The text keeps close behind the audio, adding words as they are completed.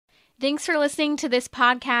Thanks for listening to this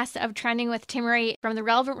podcast of Trending with Timmery from the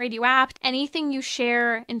Relevant Radio app. Anything you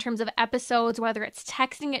share in terms of episodes, whether it's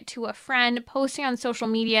texting it to a friend, posting on social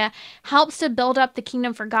media, helps to build up the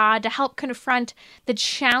kingdom for God, to help confront the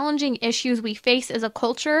challenging issues we face as a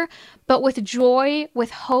culture, but with joy, with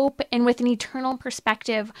hope, and with an eternal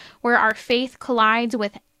perspective where our faith collides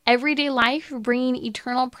with everyday life, bringing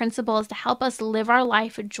eternal principles to help us live our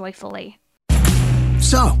life joyfully.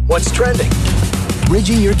 So, what's trending?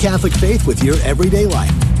 Bridging your Catholic faith with your everyday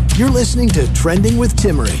life. You're listening to Trending with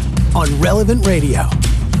Timmery on Relevant Radio.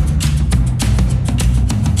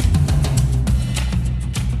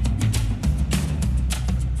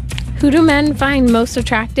 Who do men find most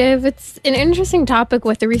attractive? It's an interesting topic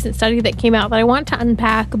with the recent study that came out that I want to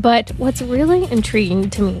unpack, but what's really intriguing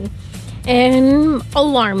to me and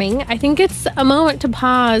alarming, I think it's a moment to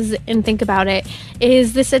pause and think about it,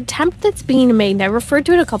 is this attempt that's being made, and I referred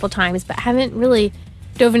to it a couple times, but haven't really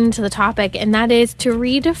dove into the topic, and that is to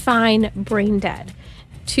redefine brain dead.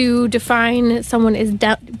 To define someone as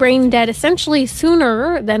brain dead essentially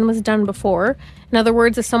sooner than was done before. In other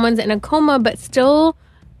words, if someone's in a coma, but still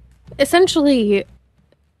essentially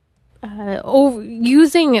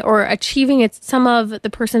using or achieving some of the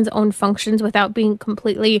person's own functions without being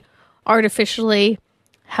completely artificially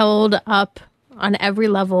held up on every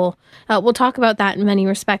level. We'll talk about that in many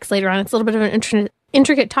respects later on. It's a little bit of an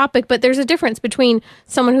intricate topic, but there's a difference between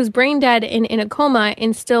someone who's brain dead and in a coma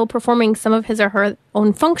and still performing some of his or her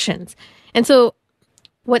own functions. And so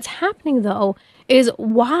what's happening, though, is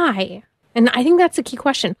why, and I think that's a key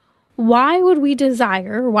question, why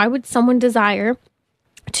would someone desire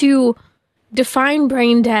to define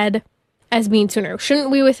brain dead as being sooner? Shouldn't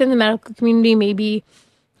we within the medical community maybe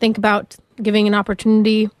think about giving an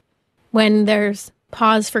opportunity when there's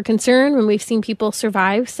pause for concern, when we've seen people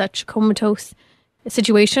survive such comatose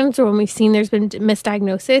situations, or when we've seen there's been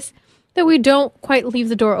misdiagnosis, that we don't quite leave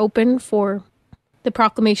the door open for the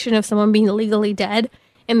proclamation of someone being legally dead,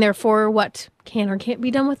 and therefore what can or can't be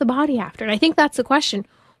done with the body after. And I think that's the question.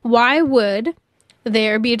 Why would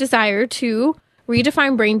there be a desire to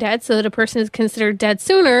redefine brain dead so that a person is considered dead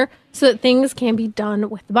sooner so that things can be done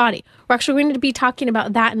with the body? We're actually going to be talking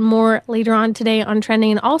about that and more later on today on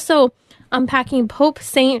Trending, and also unpacking Pope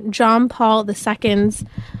St. John Paul II's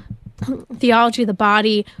theology of the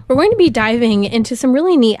body. We're going to be diving into some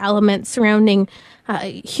really neat elements surrounding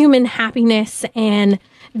human happiness and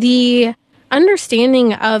the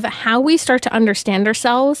understanding of how we start to understand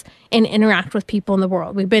ourselves and interact with people in the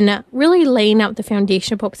world. We've been really laying out the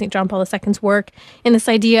foundation of Pope St. John Paul II's work in this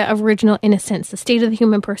idea of original innocence, the state of the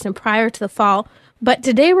human person prior to the fall. But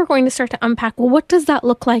today we're going to start to unpack, well, what does that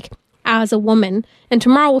look like as a woman? And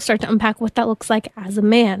tomorrow we'll start to unpack what that looks like as a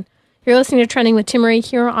man. You're listening to Trending with Timmery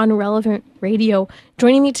here on Relevant Radio.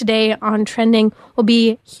 Joining me today on Trending will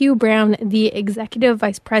be Hugh Brown, the Executive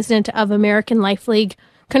Vice President of American Life League,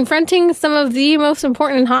 confronting some of the most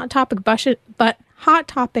important and hot topic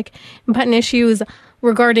and button issues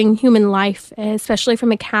regarding human life, especially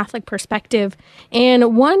from a Catholic perspective.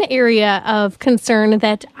 And one area of concern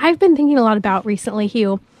that I've been thinking a lot about recently,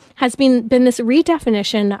 Hugh, has been this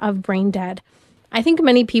redefinition of brain dead. I think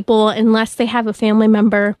many people, unless they have a family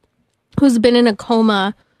member who's been in a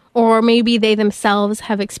coma, or maybe they themselves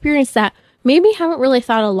have experienced that, maybe haven't really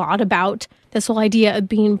thought a lot about this whole idea of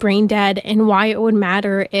being brain dead and why it would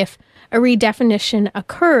matter if a redefinition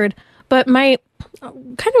occurred. But my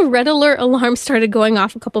kind of red alert alarm started going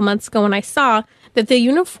off a couple months ago when I saw that the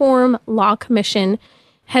Uniform Law Commission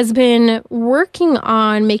has been working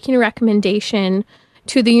on making a recommendation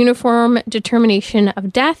to the Uniform Determination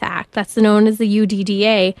of Death Act, that's known as the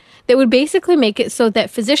UDDA, that would basically make it so that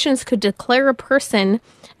physicians could declare a person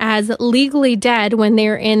as legally dead when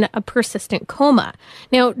they're in a persistent coma.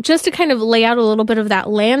 Now, just to kind of lay out a little bit of that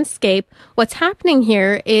landscape, what's happening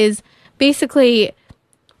here is basically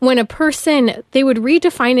when a person, they would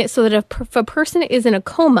redefine it so that if a person is in a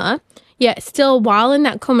coma, yet still while in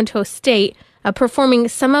that comatose state, performing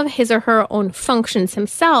some of his or her own functions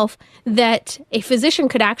himself, that a physician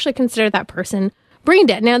could actually consider that person brain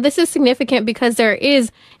dead. Now, this is significant because there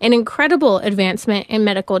is an incredible advancement in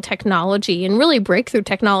medical technology and really breakthrough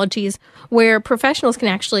technologies where professionals can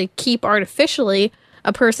actually keep artificially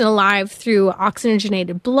a person alive through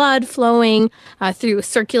oxygenated blood flowing, through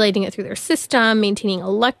circulating it through their system, maintaining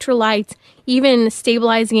electrolytes, even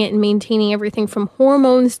stabilizing it and maintaining everything from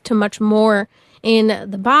hormones to much more in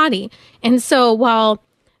the body. And so while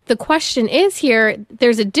the question is here,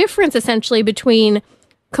 there's a difference essentially between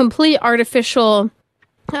complete artificial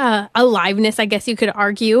aliveness, I guess you could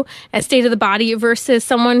argue, a state of the body versus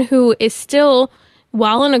someone who is still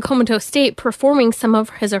while in a comatose state, performing some of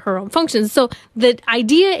his or her own functions. So the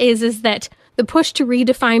idea is that the push to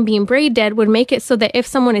redefine being brain dead would make it so that if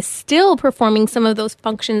someone is still performing some of those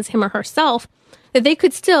functions, him or herself, that they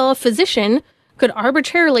could still, a physician could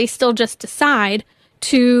arbitrarily still just decide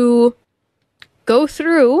to go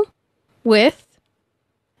through with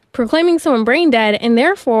proclaiming someone brain dead. And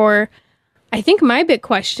therefore, I think my big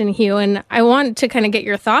question, Hugh, and I want to kind of get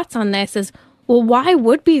your thoughts on this, is, well, why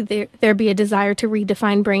would there be a desire to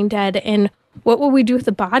redefine brain dead, and what will we do with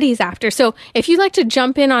the bodies after? So if you'd like to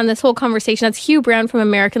jump in on this whole conversation, that's Hugh Brown from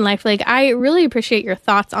American Life League. I really appreciate your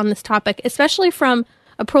thoughts on this topic, especially from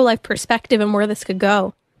a pro-life perspective and where this could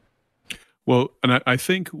go. Well, and I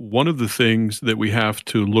think one of the things that we have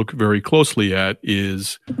to look very closely at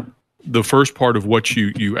is the first part of what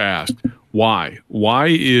you asked. Why? Why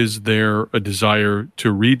is there a desire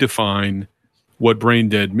to redefine what brain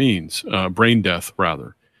dead means, brain death,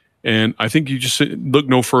 rather? And I think you just look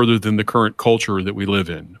no further than the current culture that we live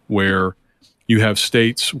in, where you have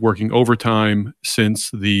states working overtime since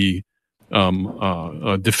the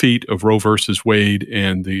defeat of Roe versus Wade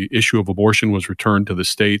and the issue of abortion was returned to the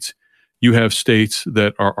states. You have states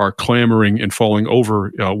that are clamoring and falling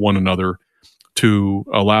over one another to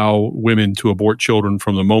allow women to abort children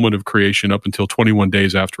from the moment of creation up until 21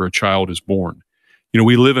 days after a child is born. You know,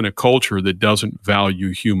 we live in a culture that doesn't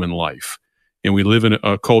value human life. And we live in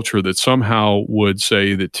a culture that somehow would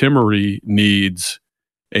say that Timmerie needs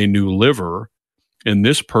a new liver, and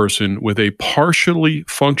this person with a partially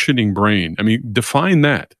functioning brain. I mean, define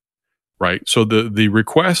that, right? So the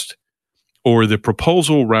request, or the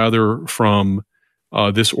proposal rather, from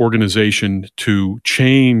this organization to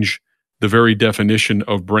change the very definition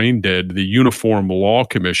of brain dead, the Uniform Law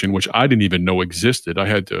Commission, which I didn't even know existed. I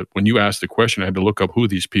had to, when you asked the question, I had to look up who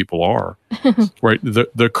these people are, right?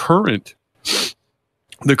 The current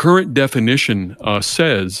definition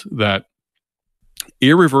says that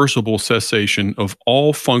irreversible cessation of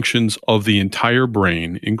all functions of the entire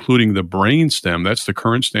brain, including the brain stem, that's the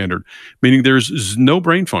current standard, meaning there's no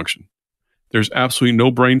brain function. There's absolutely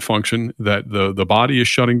no brain function, that the body is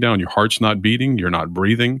shutting down. Your heart's not beating. You're not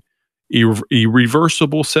breathing.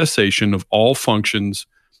 Irreversible cessation of all functions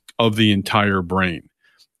of the entire brain.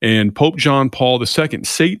 And Pope John Paul II,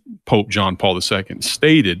 Saint Pope John Paul II,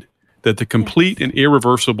 stated that the complete and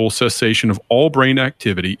irreversible cessation of all brain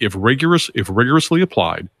activity, if rigorously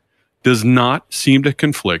applied, does not seem to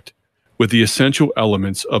conflict with the essential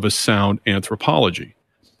elements of a sound anthropology.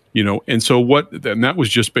 You know, and so and that was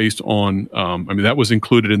just based on, that was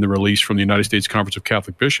included in the release from the United States Conference of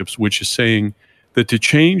Catholic Bishops, which is saying that to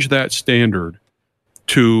change that standard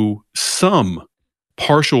to some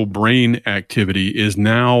partial brain activity is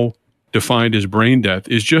now defined as brain death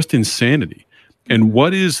is just insanity. And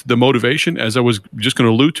what is the motivation? As I was just going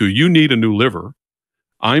to allude to, you need a new liver.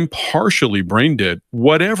 I'm partially brain dead,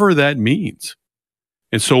 whatever that means.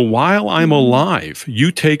 And so while I'm alive,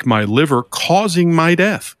 you take my liver, causing my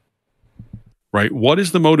death. Right? What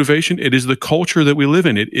is the motivation? It is the culture that we live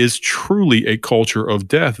in. It is truly a culture of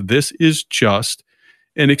death. This is just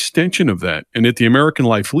an extension of that. And at the American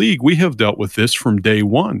Life League, we have dealt with this from day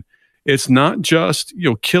one. It's not just,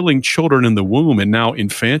 killing children in the womb and now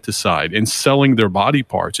infanticide and selling their body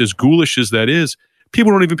parts. As ghoulish as that is,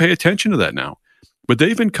 people don't even pay attention to that now. But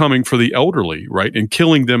they've been coming for the elderly, right, and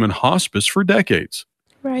killing them in hospice for decades.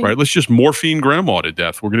 Right. Let's just morphine grandma to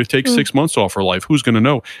death. We're going to take 6 months off her life. Who's going to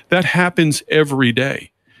know? That happens every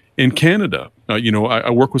day. In Canada,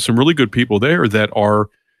 I work with some really good people there that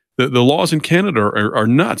are, the laws in Canada are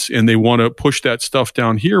nuts, and they want to push that stuff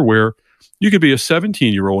down here where you could be a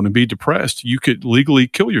 17-year-old and be depressed. You could legally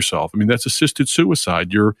kill yourself. I mean, that's assisted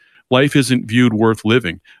suicide. Your life isn't viewed worth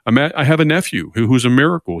living. I have a nephew who's a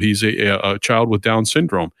miracle. He's a child with Down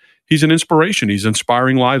syndrome. He's an inspiration. He's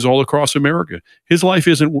inspiring lives all across America. His life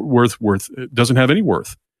isn't doesn't have any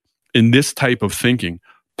worth in this type of thinking.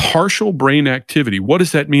 Partial brain activity. What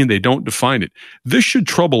does that mean? They don't define it. This should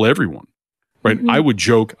trouble everyone, right? Mm-hmm. I would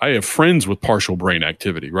joke, I have friends with partial brain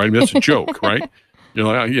activity, right? I mean, that's a joke, right?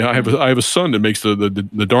 I have a son that makes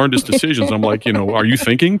the darndest decisions. I'm like, are you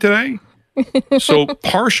thinking today? So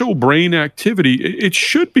partial brain activity, it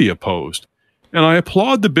should be opposed. And I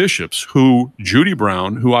applaud the bishops Judy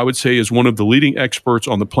Brown, who I would say is one of the leading experts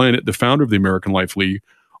on the planet, the founder of the American Life League,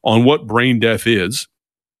 on what brain death is,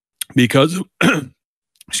 because,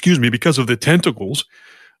 because of the tentacles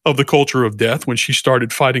of the culture of death when she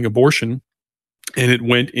started fighting abortion. And it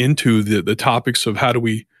went into the topics of how do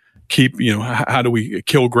we keep, how do we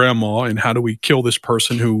kill grandma, and how do we kill this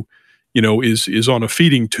person who, is on a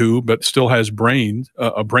feeding tube but still has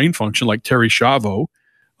a brain function, like Terry Schiavo.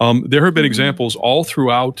 There have been examples all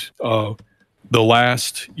throughout the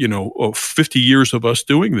last, 50 years of us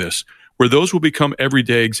doing this, where those will become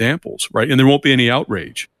everyday examples, right? And there won't be any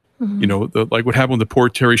outrage. Like what happened with the poor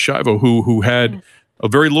Terry Schiavo, who had a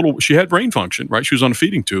very little, she had brain function, right? She was on a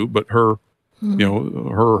feeding tube, but her,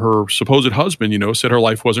 her supposed husband, said her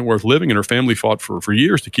life wasn't worth living, and her family fought for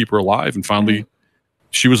years to keep her alive. And finally,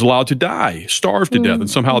 she was allowed to die, starve to death, and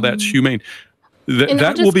somehow that's humane.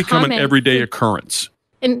 That will become an everyday occurrence.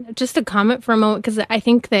 And just to comment for a moment, because I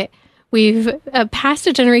think that we've passed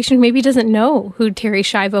a generation who maybe doesn't know who Terry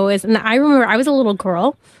Schiavo is. And I remember I was a little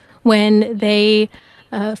girl when they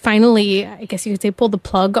finally, I guess you could say, pulled the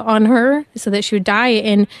plug on her so that she would die.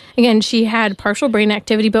 And again, she had partial brain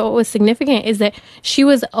activity, but what was significant is that she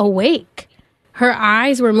was awake. Her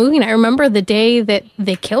eyes were moving. I remember the day that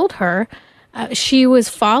they killed her, she was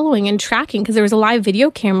following and tracking because there was a live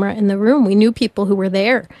video camera in the room. We knew people who were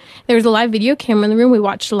there. There was a live video camera in the room. We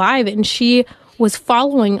watched live, and she was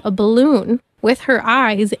following a balloon with her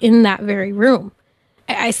eyes in that very room.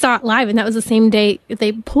 I saw it live, and that was the same day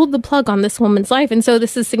they pulled the plug on this woman's life. And so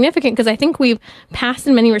this is significant because I think we've passed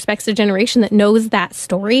in many respects a generation that knows that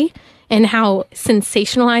story and how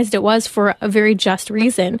sensationalized it was for a very just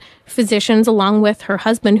reason. Physicians, along with her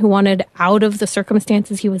husband, who wanted out of the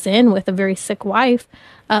circumstances he was in with a very sick wife,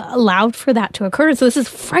 allowed for that to occur. So this is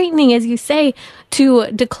frightening, as you say, to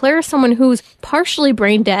declare someone who's partially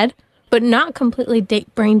brain dead, but not completely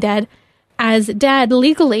brain dead, as dead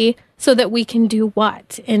legally, so that we can do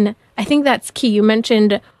what? And I think that's key. You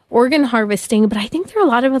mentioned organ harvesting, but I think there are a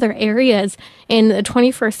lot of other areas in the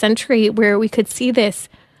 21st century where we could see this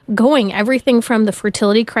going. Everything from the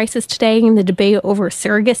fertility crisis today and the debate over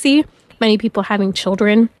surrogacy, many people having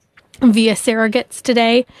children via surrogates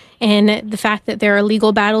today, and the fact that there are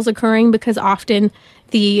legal battles occurring because often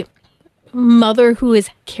the mother who is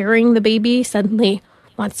carrying the baby suddenly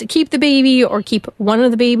wants to keep the baby or keep one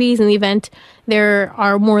of the babies in the event there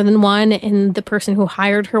are more than one, and the person who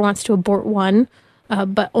hired her wants to abort one,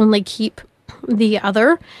 but only keep the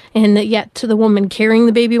other. And yet the woman carrying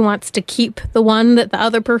the baby wants to keep the one that the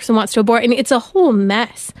other person wants to abort. And it's a whole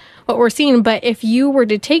mess, what we're seeing. But if you were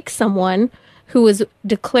to take someone who was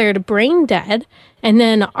declared brain dead and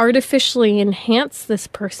then artificially enhance this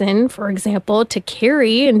person, for example, to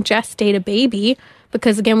carry and gestate a baby,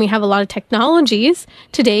 because again, we have a lot of technologies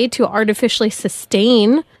today to artificially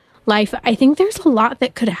sustain life. I think there's a lot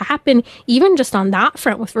that could happen even just on that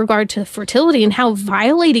front with regard to fertility and how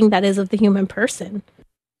violating that is of the human person.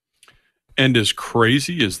 And as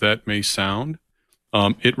crazy as that may sound,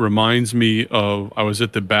 it reminds me of, I was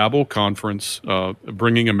at the Babel conference,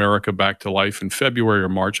 Bringing America Back to Life in February or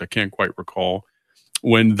March, I can't quite recall,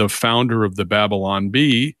 when the founder of the Babylon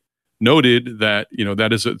Bee noted that,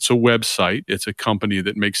 it's a website, it's a company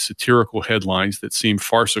that makes satirical headlines that seem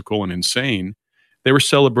farcical and insane. They were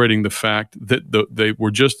celebrating the fact that they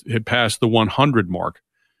had passed the 100 mark,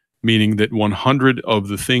 meaning that 100 of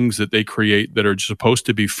the things that they create that are supposed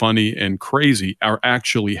to be funny and crazy are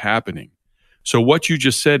actually happening. So what you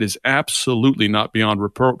just said is absolutely not beyond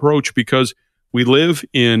reproach, because we live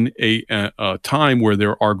in a time where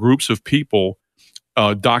there are groups of people.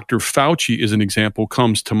 Dr. Fauci is an example,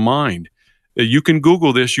 comes to mind. You can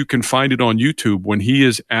Google this. You can find it on YouTube. When he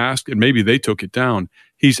is asked, and maybe they took it down,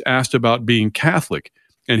 he's asked about being Catholic.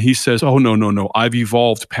 And he says, oh, no, I've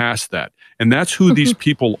evolved past that. And that's who these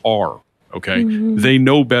people are, okay? Mm-hmm. They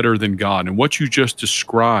know better than God. And what you just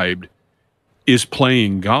described is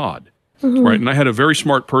playing God, right? And I had a very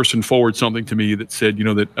smart person forward something to me that said,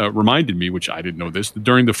 that reminded me, which I didn't know this, that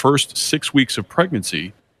during the first 6 weeks of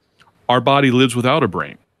pregnancy, our body lives without a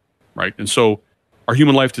brain, right? And so our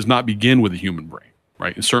human life does not begin with a human brain,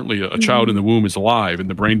 right? And certainly a child in the womb is alive and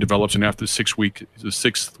the brain develops, and after the sixth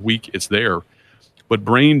week, it's there. But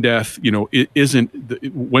brain death, it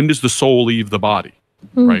isn't, when does the soul leave the body,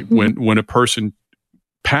 right? When a person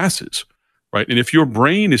passes, right? And if your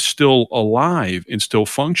brain is still alive and still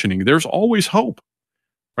functioning, there's always hope,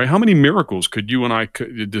 right? How many miracles could you and I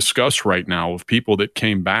discuss right now of people that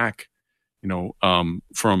came back,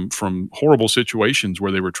 from horrible situations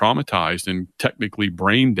where they were traumatized and technically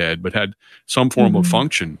brain dead, but had some form of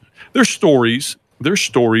function? There's stories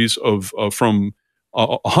of from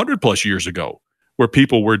 100+ years ago where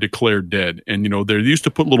people were declared dead, and they used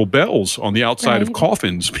to put little bells on the outside of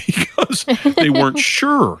coffins because they weren't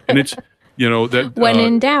sure. And it's that when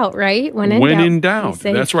in doubt, right? When in doubt,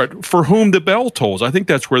 that's right. For whom the bell tolls. I think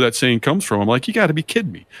that's where that saying comes from. I'm like, you got to be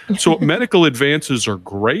kidding me. So medical advances are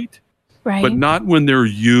great. Right. But not when they're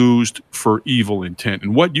used for evil intent.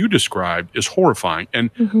 And what you described is horrifying.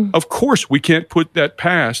 And of course, we can't put that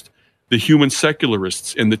past the human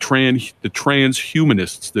secularists and the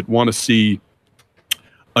transhumanists that want to see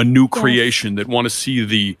a new creation, that want to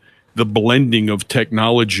see the blending of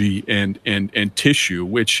technology and tissue,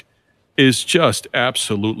 which is just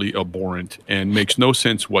absolutely abhorrent and makes no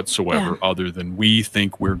sense whatsoever, other than we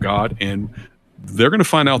think we're God, and they're going to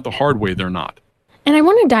find out the hard way they're not. And I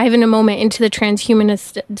want to dive in a moment into the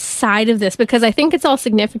transhumanist side of this, because I think it's all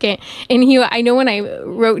significant. And Hugh, I know when I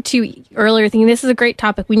wrote to you earlier thinking this is a great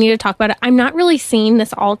topic, we need to talk about it, I'm not really seeing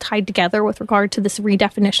this all tied together with regard to this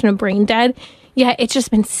redefinition of brain dead. Yet it's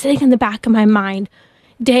just been sitting in the back of my mind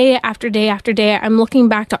day after day after day. I'm looking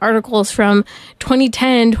back to articles from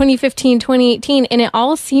 2010, 2015, 2018, and it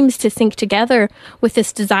all seems to sync together with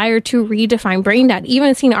this desire to redefine brain dead.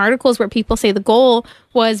 Even seen articles where people say the goal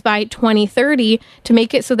was by 2030 to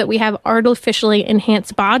make it so that we have artificially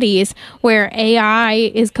enhanced bodies where AI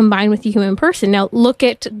is combined with the human person. Now, look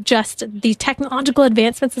at just the technological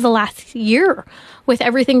advancements of the last year with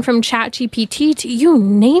everything from ChatGPT to you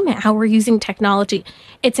name it, how we're using technology.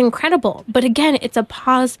 It's incredible. But again, it's a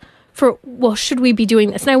pause for, well, should we be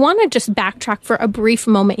doing this? And I want to just backtrack for a brief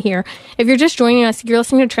moment here. If you're just joining us, you're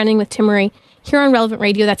listening to Trending with Timmery here on Relevant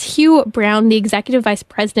Radio. That's Hugh Brown, the Executive Vice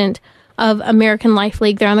President of American Life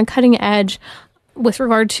League. They're on the cutting edge with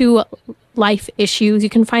regard to life issues. You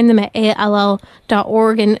can find them at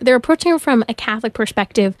ALL.org, and they're approaching it from a Catholic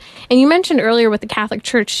perspective. And you mentioned earlier what the Catholic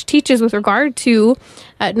Church teaches with regard to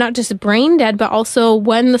not just brain dead, but also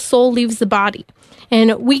when the soul leaves the body.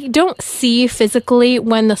 And we don't see physically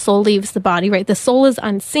when the soul leaves the body, right? The soul is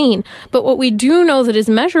unseen. But what we do know that is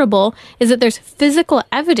measurable is that there's physical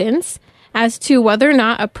evidence as to whether or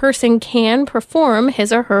not a person can perform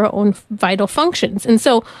his or her own vital functions. And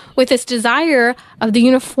so with this desire of the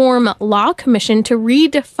Uniform Law Commission to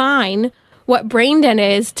redefine what brain dead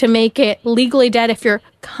is, to make it legally dead if you're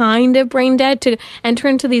kind of brain dead, to enter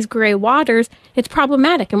into these gray waters, it's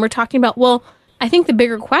problematic. And we're talking about, well, I think the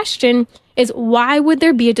bigger question is, why would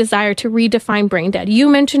there be a desire to redefine brain dead? You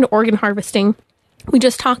mentioned organ harvesting. We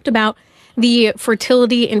just talked about the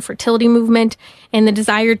fertility and infertility movement and the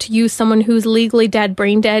desire to use someone who's legally dead,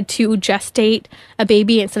 brain dead, to gestate a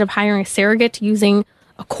baby instead of hiring a surrogate, using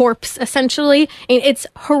a corpse, essentially. And it's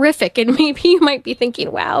horrific. And maybe you might be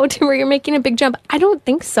thinking, wow, Timur, you're making a big jump. I don't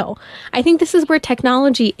think so. I think this is where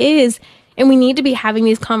technology is, and we need to be having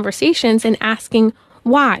these conversations and asking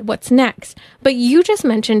why, what's next. But you just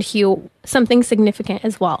mentioned, Hugh, something significant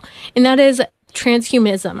as well, and that is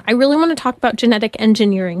transhumanism. I really want to talk about genetic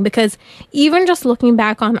engineering, because even just looking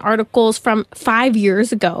back on articles from 5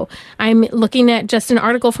 years ago, I'm looking at just an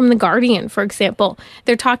article from The Guardian, for example.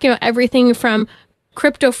 They're talking about everything from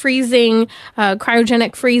crypto freezing,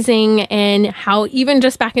 cryogenic freezing, and how even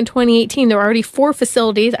just back in 2018, there were already 4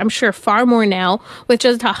 facilities, I'm sure far more now, with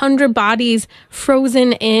just 100 bodies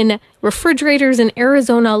frozen in refrigerators in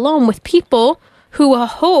Arizona alone, with people who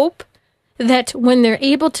hope that when they're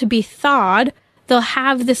able to be thawed, they'll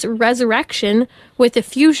have this resurrection with the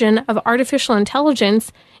fusion of artificial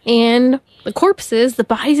intelligence and the corpses, the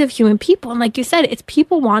bodies of human people. And like you said, it's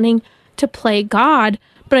people wanting to play God,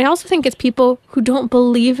 but I also think it's people who don't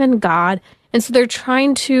believe in God. And so they're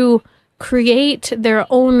trying to create their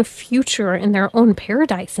own future in their own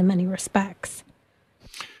paradise in many respects.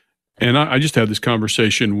 And I just had this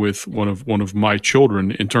conversation with one of my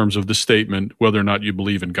children in terms of the statement, whether or not you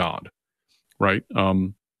believe in God. Right.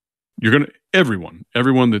 You're going to,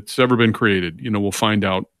 everyone that's ever been created, will find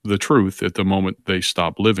out the truth at the moment they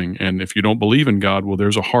stop living. And if you don't believe in God, well,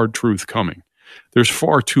 there's a hard truth coming. There's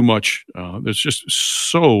far too much. There's just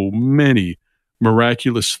so many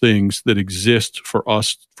miraculous things that exist for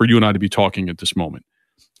you and I to be talking at this moment.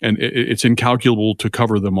 And it's incalculable to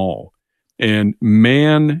cover them all. And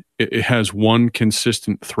man, it has one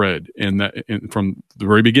consistent thread, and from the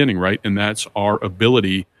very beginning, right? And that's our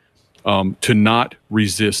ability to not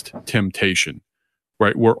resist temptation,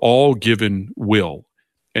 right? We're all given will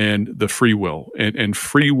and the free will, and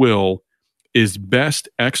free will is best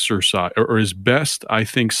exercised, or is best, I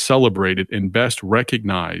think, celebrated and best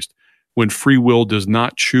recognized when free will does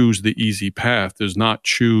not choose the easy path, does not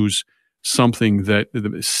choose something that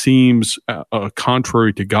seems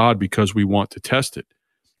contrary to God because we want to test it.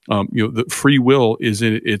 The free will is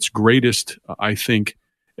in its greatest, I think,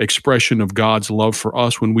 expression of God's love for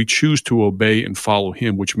us when we choose to obey and follow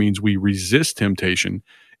Him, which means we resist temptation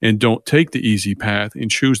and don't take the easy path and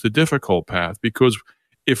choose the difficult path. Because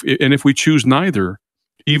if we choose neither,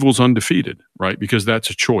 evil's undefeated, right? Because that's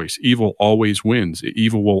a choice. Evil always wins.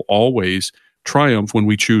 Evil will always triumph when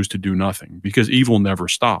we choose to do nothing, because evil never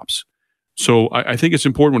stops. So I think it's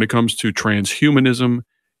important when it comes to transhumanism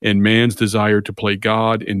and man's desire to play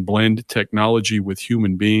God and blend technology with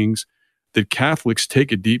human beings, that Catholics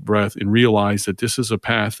take a deep breath and realize that this is a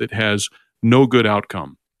path that has no good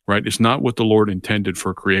outcome. right? It's not what the Lord intended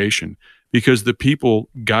for creation, because the people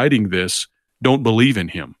guiding this don't believe in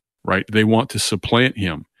him, right? They want to supplant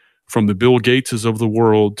him. From the Bill Gateses of the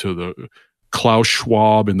world to the Klaus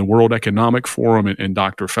Schwab and the World Economic Forum and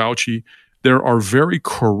Dr. Fauci, there are very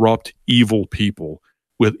corrupt, evil people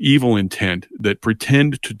with evil intent that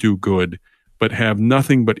pretend to do good, but have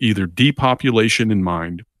nothing but either depopulation in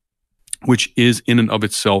mind, which is in and of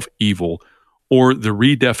itself evil, or the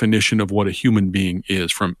redefinition of what a human being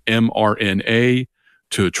is, from mRNA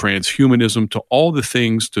to transhumanism to all the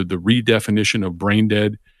things, to the redefinition of brain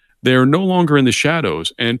dead. They're no longer in the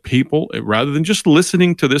shadows. And people, rather than just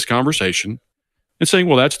listening to this conversation and saying,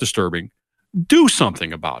 well, that's disturbing, do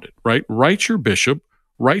something about it, right? Write your bishop,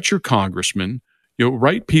 write your congressman,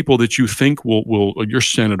 write people that you think will your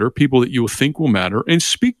senator, people that you think will matter, and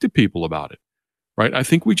speak to people about it, right? I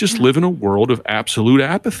think we just live in a world of absolute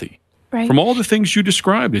apathy. Right. From all the things you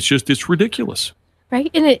described. It's ridiculous.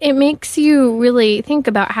 Right. And it makes you really think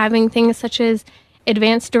about having things such as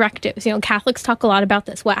advanced directives. Catholics talk a lot about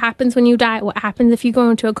this. What happens when you die? What happens if you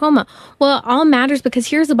go into a coma? Well, it all matters, because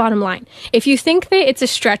here's the bottom line. If you think that it's a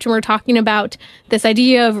stretch and we're talking about this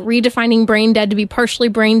idea of redefining brain dead to be partially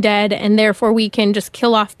brain dead and therefore we can just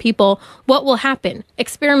kill off people, what will happen?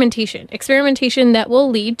 Experimentation that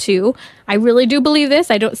will lead to, I really do believe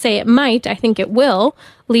this, I don't say it might, I think it will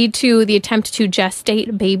lead to the attempt to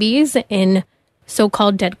gestate babies in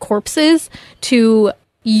so-called dead corpses, to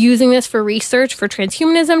using this for research for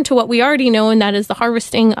transhumanism, to what we already know, and that is the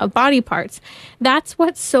harvesting of body parts. That's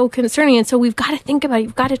what's so concerning. And so we've got to think about it.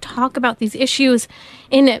 You've got to talk about these issues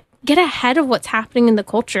and get ahead of what's happening in the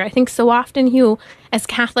culture. I think so often, as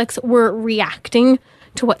Catholics, we're reacting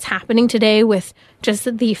to what's happening today with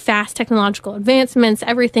just the fast technological advancements,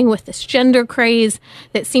 everything with this gender craze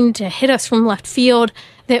that seemed to hit us from left field,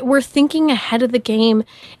 that we're thinking ahead of the game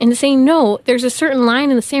and saying, no, there's a certain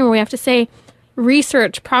line in the sand where we have to say,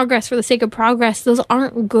 research, progress for the sake of progress, those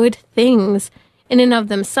aren't good things in and of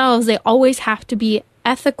themselves. They always have to be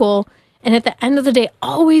ethical. And at the end of the day,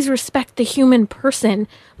 always respect the human person,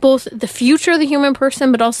 both the future of the human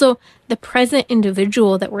person, but also the present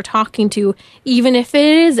individual that we're talking to, even if it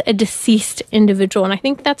is a deceased individual. And I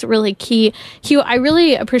think that's really key. Hugh, I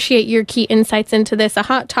really appreciate your key insights into this, a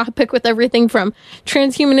hot topic with everything from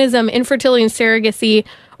transhumanism, infertility and surrogacy,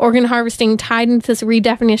 organ harvesting tied into this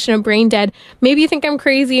redefinition of brain dead. Maybe you think I'm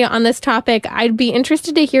crazy on this topic. I'd be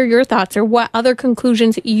interested to hear your thoughts or what other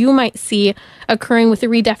conclusions you might see occurring with the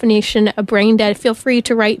redefinition of brain dead. Feel free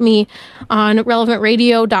to write me on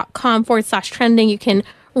relevantradio.com/trending. You can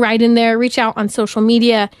write in there, reach out on social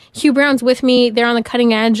media. Hugh Brown's with me. They're on the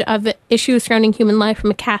cutting edge of issues surrounding human life from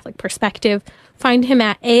a Catholic perspective. Find him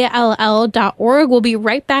at all.org. We'll be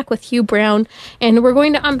right back with Hugh Brown, and we're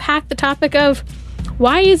going to unpack the topic of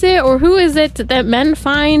why is it, or who is it, that men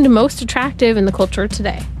find most attractive in the culture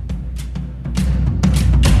today?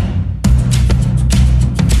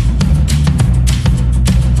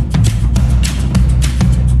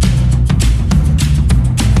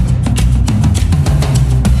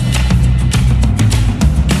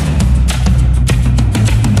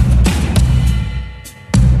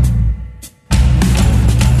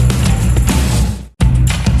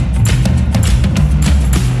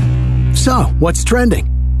 So, what's trending?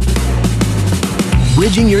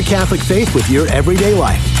 Bridging your Catholic faith with your everyday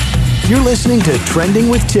life. You're listening to Trending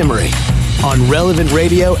with Timmery on Relevant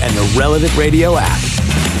Radio and the Relevant Radio app.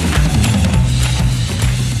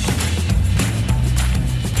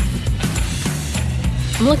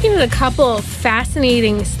 I'm looking at a couple of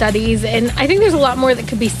fascinating studies, and I think there's a lot more that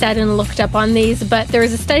could be said and looked up on these, but there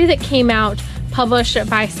was a study that came out published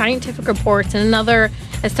by Scientific Reports and a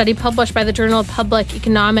study published by the Journal of Public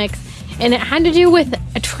Economics, and it had to do with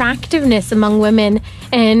attractiveness among women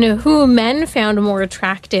and who men found more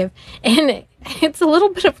attractive. And it's a little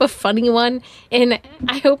bit of a funny one, and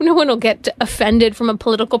I hope no one will get offended from a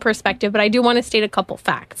political perspective, but I do want to state a couple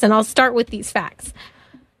facts, and I'll start with these facts.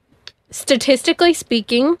 Statistically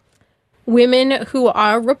speaking, women who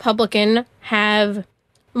are Republican have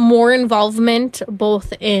more involvement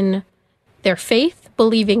both in their faith,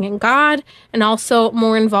 believing in God, and also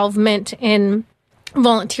more involvement in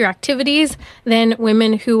volunteer activities than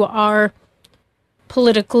women who are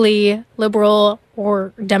politically liberal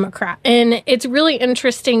or Democrat. And it's really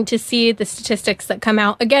interesting to see the statistics that come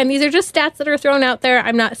out. Again, these are just stats that are thrown out there.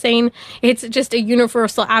 I'm not saying it's just a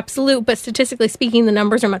universal absolute, but statistically speaking, the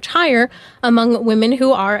numbers are much higher among women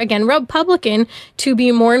who are, again, Republican, to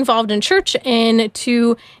be more involved in church and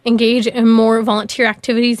to engage in more volunteer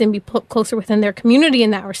activities and be put closer within their community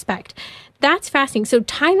in that respect. that's fascinating. So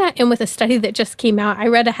tie that in with a study that just came out. I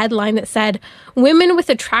read a headline that said women with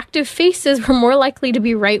attractive faces were more likely to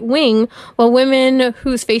be right wing, while women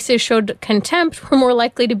whose faces showed contempt were more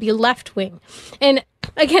likely to be left wing. And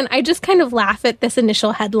again, I just kind of laugh at this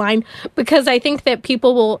initial headline because I think that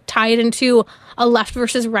people will tie it into a left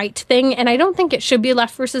versus right thing. And I don't think it should be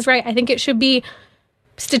left versus right. I think it should be,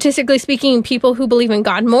 statistically speaking, people who believe in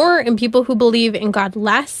God more and people who believe in God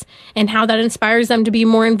less, and how that inspires them to be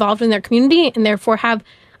more involved in their community and therefore have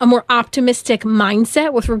a more optimistic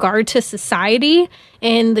mindset with regard to society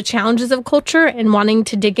and the challenges of culture and wanting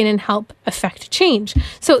to dig in and help affect change.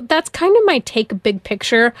 So that's kind of my take, big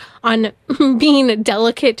picture, on being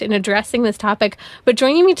delicate in addressing this topic. But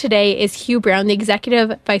joining me today is Hugh Brown, the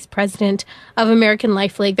Executive Vice President of American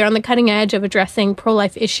Life League. They're on the cutting edge of addressing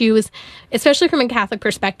pro-life issues, especially from a Catholic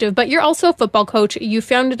perspective. But you're also a football coach. You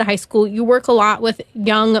founded a high school. You work a lot with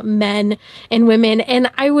young men and women. And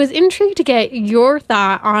I was intrigued to get your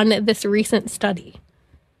thought on this recent study.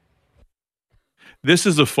 This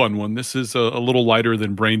is a fun one. This is a little lighter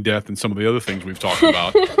than brain death and some of the other things we've talked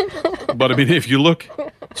about. But I mean, if you look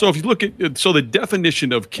at, the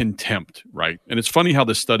definition of contempt, right? And it's funny how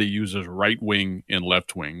the study uses right wing and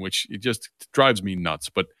left wing, which it just drives me nuts.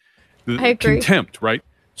 But I agree. Contempt, right?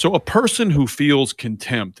 So a person who feels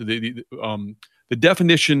contempt, the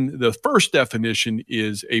definition, the first definition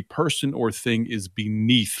is a person or thing is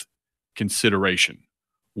beneath consideration,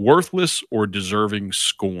 worthless or deserving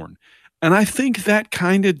scorn. And I think that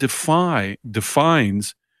kind of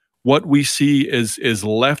defines what we see as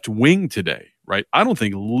left wing today, right? I don't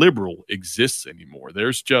think liberal exists anymore.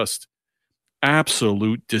 There's just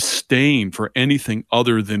absolute disdain for anything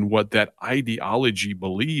other than what that ideology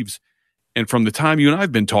believes. And from the time you and I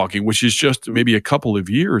have been talking, which is just maybe a couple of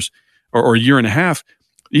years or a year and a half,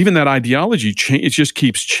 even that ideology, it just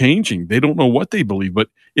keeps changing. They don't know what they believe. But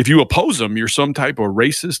if you oppose them, you're some type of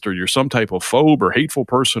racist or you're some type of phobe or hateful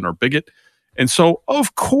person or bigot. And so,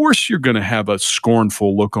 of course, you're going to have a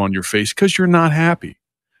scornful look on your face because you're not happy,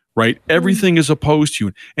 right? Everything is opposed to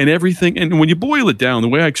you and everything. And when you boil it down, the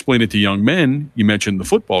way I explain it to young men, you mentioned the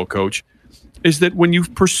football coach, is that when you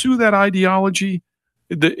pursue that ideology,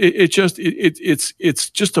 it's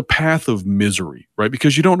just a path of misery, right?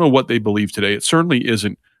 Because you don't know what they believe today. It certainly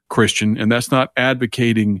isn't Christian, and that's not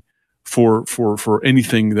advocating for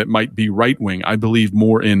anything that might be right wing. I believe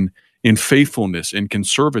more in faithfulness and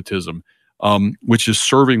conservatism, which is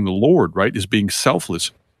serving the Lord, right? Is being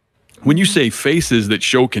selfless. When you say faces that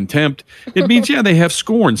show contempt, it means, yeah, they have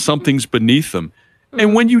scorn. Something's beneath them.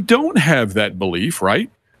 And when you don't have that belief,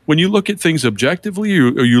 right? When you look at things objectively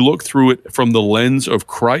or you look through it from the lens of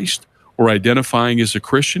Christ or identifying as a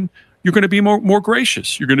Christian, you're going to be more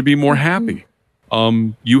gracious. You're going to be more happy.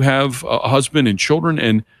 You have a husband and children,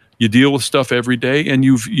 and you deal with stuff every day, and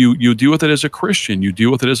you deal with it as a Christian. You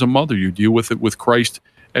deal with it as a mother. You deal with it with Christ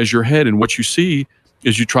as your head. And what you see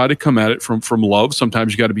is you try to come at it from love.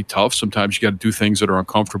 Sometimes you got to be tough. Sometimes you got to do things that are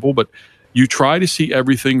uncomfortable. But you try to see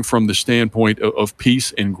everything from the standpoint of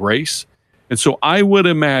peace and grace. And so I would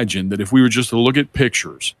imagine that if we were just to look at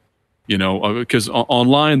pictures, because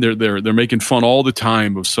online they're making fun all the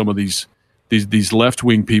time of some of these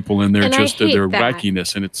left-wing people and their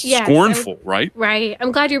wackiness, and it's scornful, right? Right.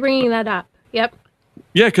 I'm glad you're bringing that up. Yep.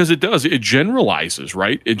 Yeah, because it does. It generalizes,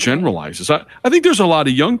 right? It generalizes. I think there's a lot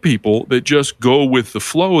of young people that just go with the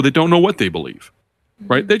flow that don't know what they believe,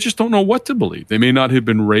 right? They just don't know what to believe. They may not have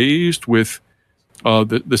been raised with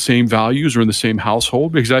the same values or in the same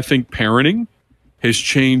household, because I think parenting has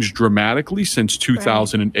changed dramatically since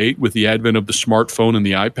 2008 with the advent of the smartphone and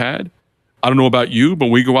the iPad. I don't know about you, but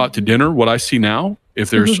when we go out to dinner, what I see now,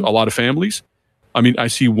 if there's a lot of families, I mean, I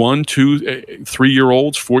see 1, 2,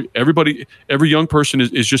 3-year-olds, every young person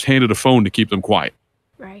is just handed a phone to keep them quiet.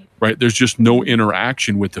 Right. There's just no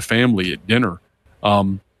interaction with the family at dinner.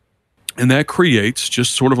 And that creates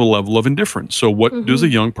just sort of a level of indifference. So what does a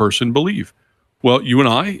young person believe? Well, you and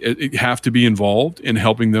I have to be involved in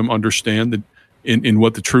helping them understand that in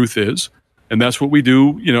what the truth is. And that's what we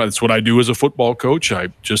do. That's what I do as a football coach.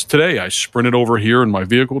 Today I sprinted over here in my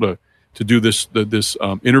vehicle to do this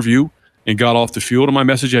interview and got off the field. And my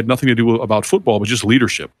message had nothing to do about football, but just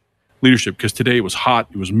leadership, because today it was hot,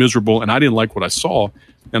 it was miserable, and I didn't like what I saw.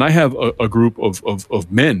 And I have a group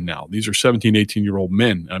of men now. These are 17, 18-year-old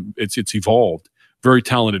men. It's evolved, very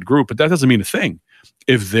talented group, but that doesn't mean a thing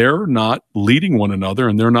if they're not leading one another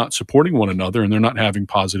and they're not supporting one another and they're not having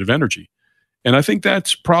positive energy. And I think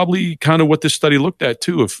that's probably kind of what this study looked at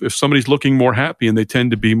too. If somebody's looking more happy and they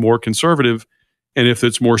tend to be more conservative, and if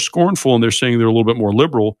it's more scornful and they're saying they're a little bit more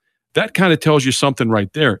liberal, that kind of tells you something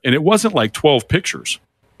right there. And it wasn't like 12 pictures,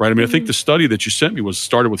 right? I mean, I think the study that you sent me was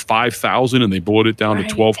started with 5,000 and they boiled it down to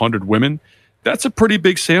 1,200 women. That's a pretty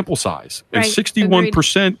big sample size. And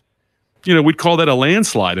 61%, we'd call that a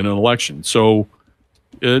landslide in an election. So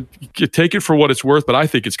you take it for what it's worth, but I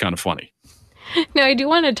think it's kind of funny. Now, I do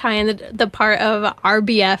want to tie in the part of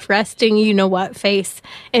RBF, resting you-know-what face,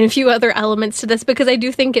 and a few other elements to this, because I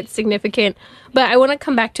do think it's significant. But I want to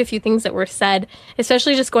come back to a few things that were said,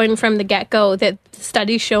 especially just going from the get-go, that the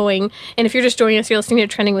study showing, and if you're just joining us, you're listening to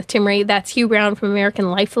Trending with Timmerie, that's Hugh Brown from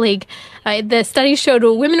American Life League. The study showed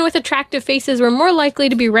women with attractive faces were more likely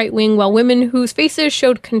to be right-wing, while women whose faces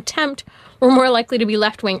showed contempt were more likely to be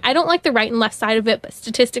left-wing. I don't like the right and left side of it, but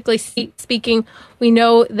statistically speaking, we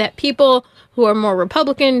know that people who are more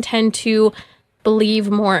Republican tend to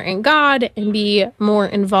believe more in God and be more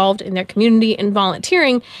involved in their community and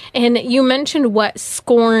volunteering. And you mentioned what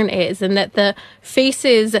scorn is, and that the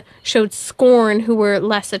faces showed scorn who were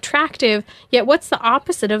less attractive. Yet what's the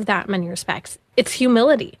opposite of that in many respects? It's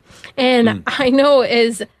humility. And I know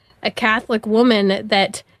as a Catholic woman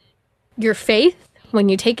that your faith, when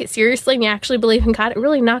you take it seriously and you actually believe in God, it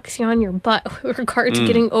really knocks you on your butt with regard to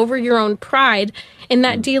getting over your own pride in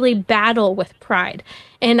that daily battle with pride.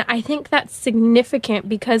 And I think that's significant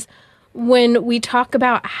because when we talk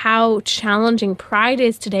about how challenging pride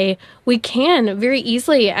is today, we can very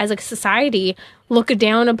easily, as a society, look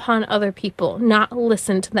down upon other people, not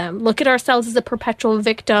listen to them, look at ourselves as a perpetual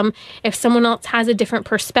victim if someone else has a different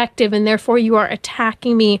perspective, and therefore you are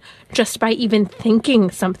attacking me just by even thinking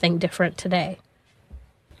something different today.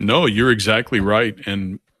 No, you're exactly right.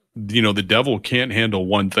 And, the devil can't handle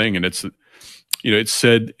one thing. And it's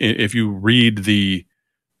said, if you read the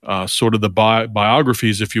sort of the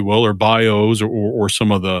biographies, if you will, or bios or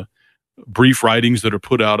some of the brief writings that are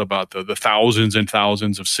put out about the thousands and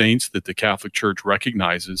thousands of saints that the Catholic Church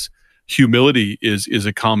recognizes, humility is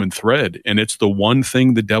a common thread. And it's the one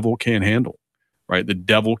thing the devil can't handle, right? The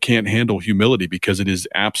devil can't handle humility because it is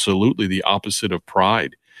absolutely the opposite of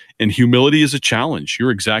pride. And humility is a challenge.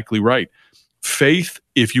 You're exactly right. Faith,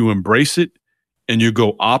 if you embrace it and you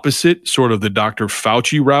go opposite, sort of the Dr.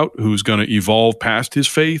 Fauci route, who's going to evolve past his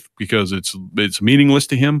faith because it's meaningless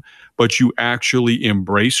to him, but you actually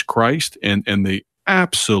embrace Christ and the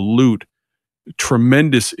absolute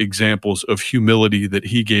tremendous examples of humility that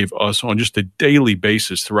he gave us on just a daily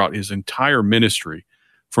basis throughout his entire ministry,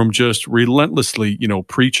 from just relentlessly,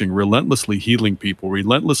 preaching, relentlessly healing people,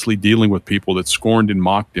 relentlessly dealing with people that scorned and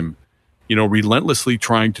mocked him, relentlessly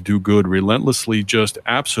trying to do good, relentlessly just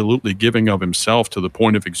absolutely giving of himself to the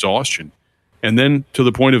point of exhaustion, and then to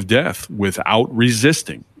the point of death without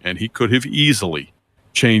resisting. And he could have easily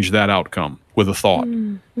changed that outcome with a thought.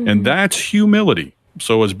 Mm-hmm. And that's humility.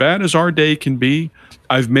 So as bad as our day can be,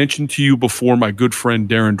 I've mentioned to you before my good friend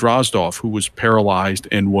Darren Drozdoff, who was paralyzed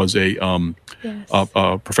and was a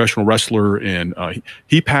professional wrestler, and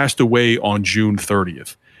he passed away on June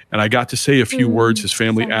 30th. And I got to say a few words. His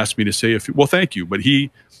family asked me to say a few. Well, thank you. But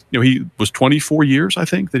he was 24 years, I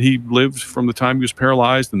think, that he lived from the time he was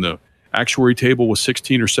paralyzed, and the actuary table was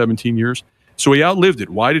 16 or 17 years. So he outlived it.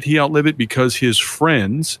 Why did he outlive it? Because his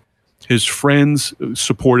friends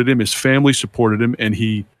supported him, his family supported him,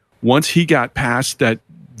 and once he got past that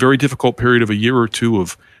very difficult period of a year or two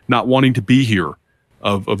of not wanting to be here,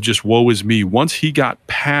 of just woe is me, once he got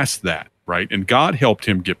past that, right, and God helped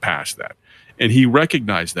him get past that, and he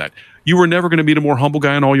recognized that, you were never going to meet a more humble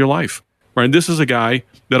guy in all your life, right? And this is a guy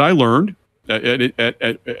that I learned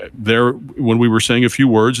there when we were saying a few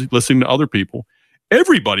words, listening to other people.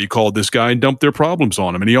 Everybody called this guy and dumped their problems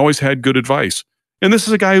on him, and he always had good advice. And this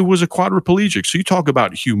is a guy who was a quadriplegic. So you talk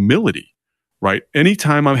about humility, right?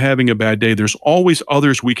 Anytime I'm having a bad day, there's always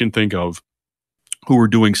others we can think of who are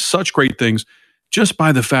doing such great things just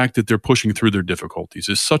by the fact that they're pushing through their difficulties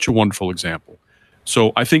is such a wonderful example.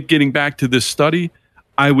 So I think getting back to this study,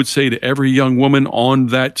 I would say to every young woman on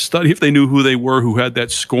that study, if they knew who they were, who had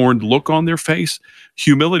that scorned look on their face,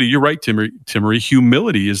 humility, you're right, Timmerie,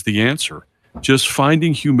 humility is the answer. Just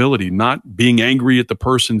finding humility, not being angry at the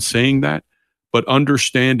person saying that, but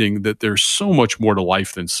understanding that there's so much more to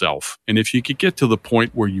life than self. And if you could get to the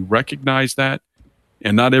point where you recognize that,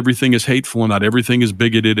 and not everything is hateful and not everything is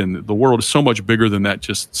bigoted, and the world is so much bigger than that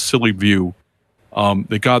just silly view,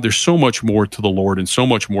 that God, there's so much more to the Lord and so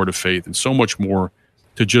much more to faith and so much more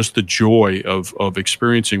to just the joy of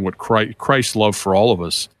experiencing what Christ's love for all of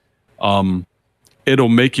us. It'll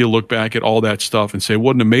make you look back at all that stuff and say,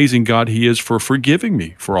 what an amazing God he is for forgiving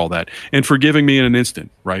me for all that, and forgiving me in an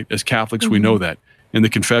instant, right? As Catholics, we know that. In the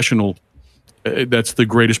confessional, that's the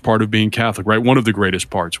greatest part of being Catholic, right? One of the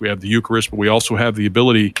greatest parts. We have the Eucharist, but we also have the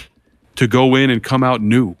ability to go in and come out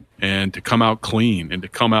new, and to come out clean, and to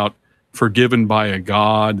come out forgiven by a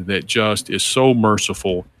God that just is so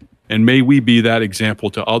merciful. And may we be that example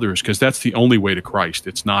to others, because that's the only way to Christ.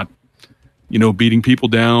 It's not, beating people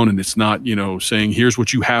down, and it's not, saying, here's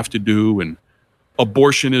what you have to do, and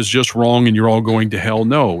abortion is just wrong and you're all going to hell.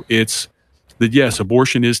 No, it's that, yes,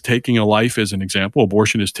 abortion is taking a life as an example.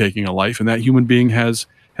 Abortion is taking a life, and that human being has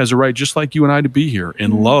a right, just like you and I, to be here.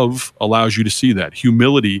 And love allows you to see that.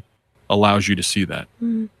 Humility allows you to see that.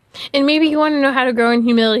 Mm. And maybe you want to know how to grow in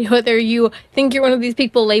humility, whether you think you're one of these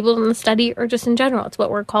people labeled in the study or just in general. It's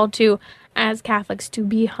what we're called to as Catholics, to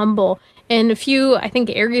be humble. And a few, I think,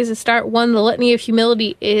 areas to start. One, the Litany of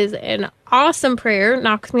Humility is an awesome prayer.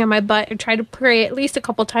 Knocks me on my butt. I try to pray at least a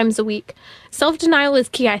couple times a week. Self-denial is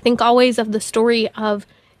key. I think always of the story of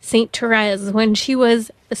Saint Therese. When she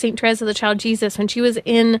was Saint Therese of the Child Jesus, when she was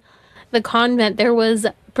in the convent, there was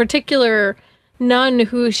a particular nun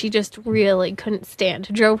who she just really couldn't stand.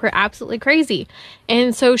 It drove her absolutely crazy.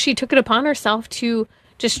 And so she took it upon herself to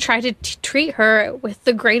just try to treat her with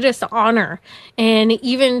the greatest honor, and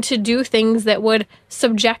even to do things that would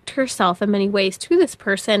subject herself in many ways to this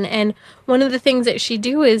person. And one of the things that she'd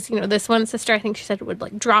do is, this one sister, I think she said,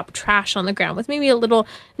 would drop trash on the ground, was maybe a little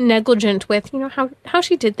negligent with, how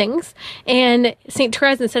she did things. And St.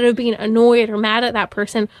 Therese, instead of being annoyed or mad at that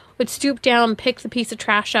person, would stoop down, pick the piece of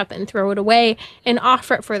trash up and throw it away and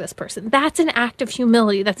offer it for this person. That's an act of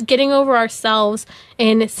humility. That's getting over ourselves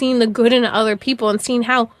and seeing the good in other people and seeing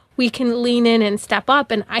how we can lean in and step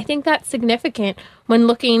up. And I think that's significant when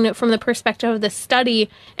looking from the perspective of the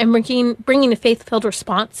study and bringing a faith-filled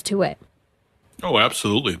response to it. Oh,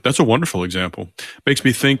 absolutely. That's a wonderful example. Makes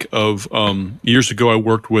me think of years ago, I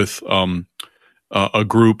worked with a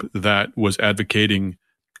group that was advocating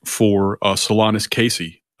for Solanus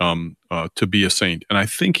Casey to be a saint. And I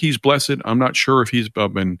think he's blessed. I'm not sure if he's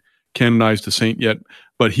been canonized a saint yet,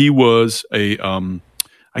 but he was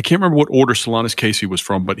I can't remember what order Solanus Casey was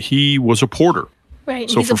from, but he was a porter. Right.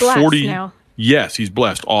 So he's for 40 now. Yes, he's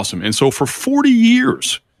blessed. Awesome. And so for 40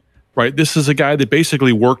 years, right, this is a guy that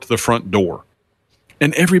basically worked the front door.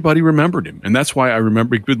 And everybody remembered him. And that's why I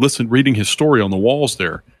remember reading his story on the walls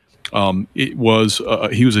there. He was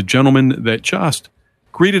a gentleman that just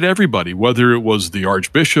greeted everybody, whether it was the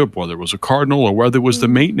archbishop, whether it was a cardinal, or whether it was the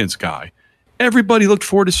maintenance guy. Everybody looked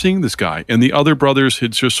forward to seeing this guy. And the other brothers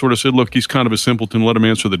had just sort of said, look, he's kind of a simpleton, let him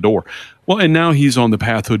answer the door. Well, and now he's on the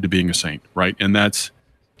pathway to being a saint, right? And that's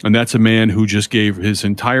a man who just gave his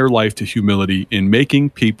entire life to humility in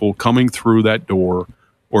making people coming through that door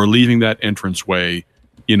or leaving that entranceway,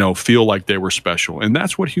 feel like they were special. And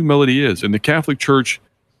that's what humility is. And the Catholic Church,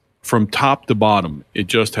 from top to bottom, it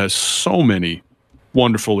just has so many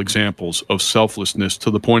wonderful examples of selflessness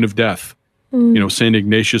to the point of death. St.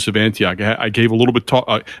 Ignatius of Antioch. I gave a little bit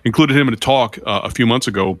included him in a talk a few months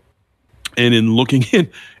ago, and in looking in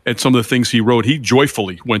at some of the things he wrote, he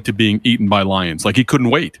joyfully went to being eaten by lions. Like, he couldn't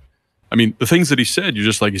wait. I mean, the things that he said, you're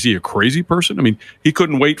just like, is he a crazy person? I mean, he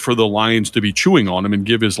couldn't wait for the lions to be chewing on him and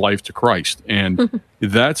give his life to Christ. And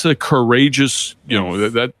that's a courageous,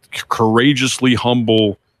 that courageously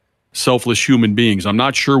humble, selfless human beings. I'm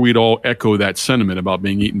not sure we'd all echo that sentiment about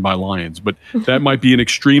being eaten by lions, but that might be an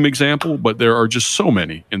extreme example, but there are just so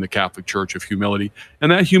many in the Catholic Church of humility.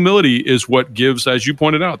 And that humility is what gives, as you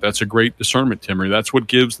pointed out, that's a great discernment, Timothy. That's what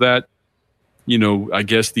gives that, I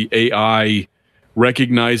guess the AI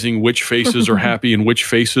recognizing which faces are happy and which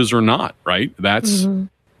faces are not, right? That's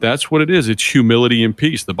what it is. It's humility and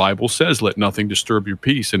peace. The Bible says, let nothing disturb your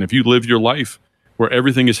peace. And if you live your life where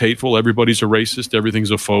everything is hateful, everybody's a racist,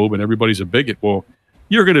 everything's a phobe, and everybody's a bigot, well,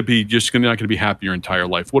 you're going to be not going to be happy your entire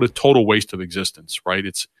life. What a total waste of existence, right?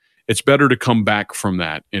 It's better to come back from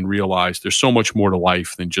that and realize there's so much more to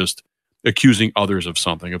life than just accusing others of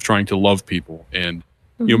something, of trying to love people and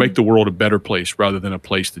make the world a better place rather than a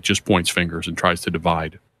place that just points fingers and tries to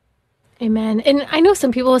divide. Amen. And I know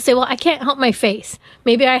some people will say, well, I can't help my face.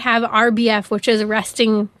 Maybe I have RBF, which is a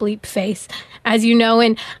resting bleep face, as you know.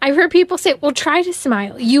 And I've heard people say, well, try to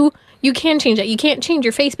smile. You can change that. You can't change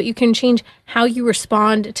your face, but you can change how you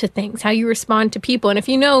respond to things, how you respond to people. And if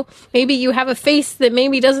maybe you have a face that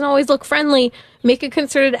maybe doesn't always look friendly, make a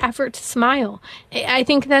concerted effort to smile. I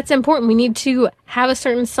think that's important. We need to have a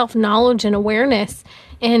certain self-knowledge and awareness.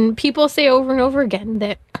 And people say over and over again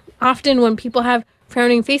that often when people have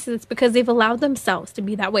frowning faces, it's because they've allowed themselves to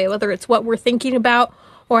be that way, whether it's what we're thinking about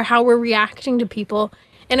or how we're reacting to people.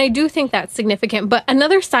 And I do think that's significant. But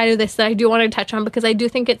another side of this that I do want to touch on, because I do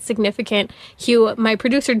think it's significant, Hugh, my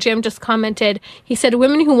producer Jim just commented, he said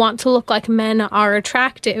women who want to look like men are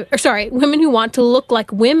attractive, women who want to look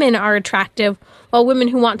like women are attractive, while women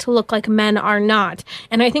who want to look like men are not.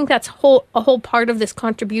 And I think that's a whole part of this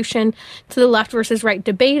contribution to the left versus right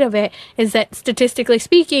debate of it, is that statistically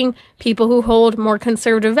speaking, people who hold more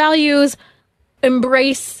conservative values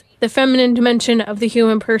embrace the feminine dimension of the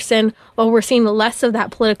human person, while we're seeing less of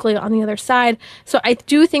that politically on the other side. So I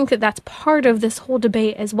do think that that's part of this whole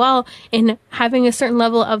debate as well, in having a certain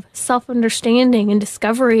level of self-understanding and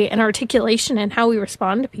discovery and articulation in how we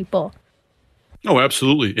respond to people. Oh,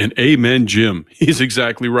 absolutely. And amen, Jim. He's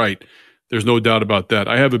exactly right. There's no doubt about that.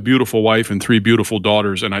 I have a beautiful wife and 3 beautiful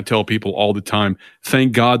daughters, and I tell people all the time,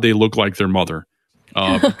 thank God they look like their mother,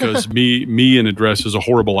 because me in a dress is a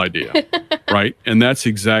horrible idea, right? And that's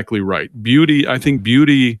exactly right. Beauty, I think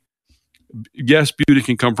beauty, yes, beauty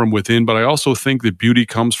can come from within, but I also think that beauty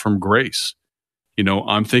comes from grace. You know,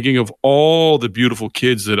 I'm thinking of all the beautiful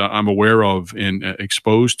kids that I'm aware of and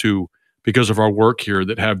exposed to because of our work here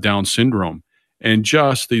that have Down syndrome. And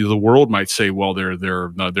just the world might say, well,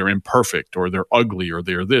 they're imperfect, or they're ugly, or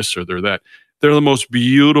they're this, or they're that. They're the most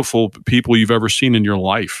beautiful people you've ever seen in your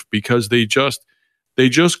life, because they just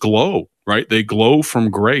glow, right? They glow from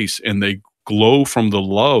grace, and they glow from the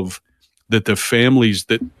love that the families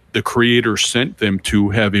that the Creator sent them to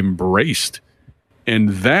have embraced. And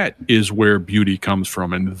that is where beauty comes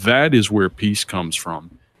from, and that is where peace comes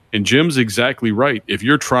from. And Jim's exactly right. If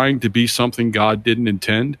you're trying to be something God didn't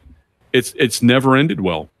intend, it's never ended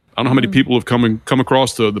well. I don't know how many people have come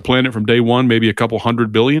across the planet from day one, maybe a couple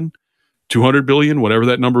 100 billion, 200 billion, whatever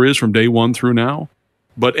that number is from day one through now.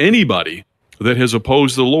 But anybody that has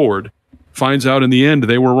opposed the Lord finds out in the end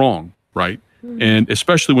they were wrong, right? And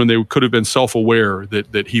especially when they could have been self-aware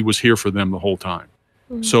that he was here for them the whole time.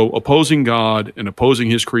 So opposing God and opposing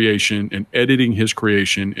his creation and editing his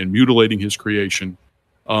creation and mutilating his creation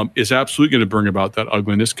is absolutely going to bring about that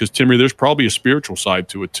ugliness, because, Timmy, there's probably a spiritual side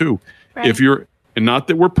to it too. Right. And not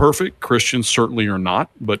that we're perfect, Christians certainly are not,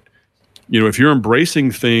 but if you're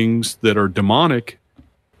embracing things that are demonic,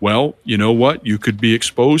 well, you know what? You could be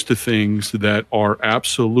exposed to things that are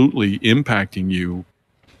absolutely impacting you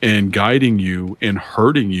and guiding you and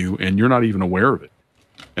hurting you, and you're not even aware of it.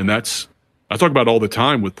 And I talk about it all the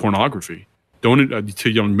time with pornography. To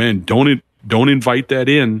young men, don't invite that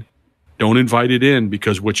in. Don't invite it in,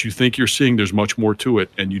 because what you think you're seeing, there's much more to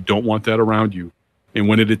it, and you don't want that around you. And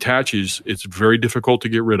when it attaches, it's very difficult to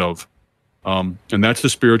get rid of. And that's the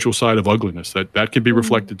spiritual side of ugliness. That can be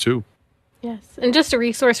reflected too. Yes. And just a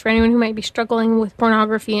resource for anyone who might be struggling with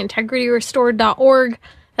pornography, integrityrestored.org.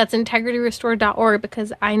 That's integrityrestored.org,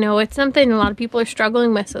 because I know it's something a lot of people are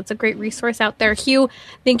struggling with. So it's a great resource out there. Hugh,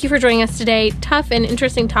 thank you for joining us today. Tough and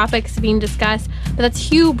interesting topics being discussed. But that's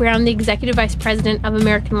Hugh Brown, the Executive Vice President of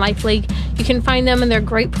American Life League. You can find them and their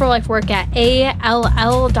great pro-life work at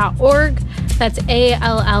ALL.org. That's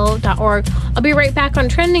ALL.org. I'll be right back on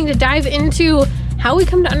Trending to dive into how we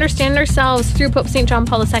come to understand ourselves through Pope St. John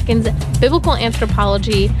Paul II's biblical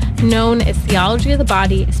anthropology, known as theology of the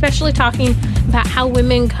body, especially talking about how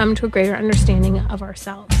women come to a greater understanding of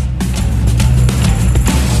ourselves.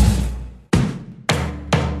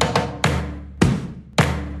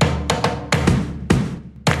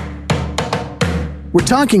 We're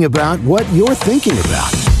talking about what you're thinking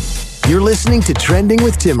about. You're listening to Trending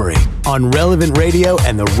with Timmery on Relevant Radio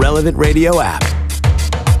and the Relevant Radio app.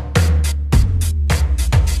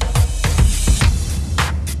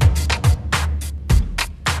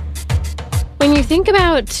 When you think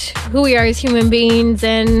about who we are as human beings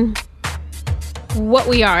and what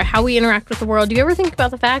we are, how we interact with the world, do you ever think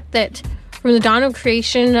about the fact that from the dawn of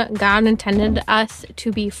creation, God intended us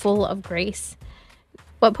to be full of grace?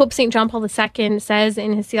 What Pope St. John Paul II says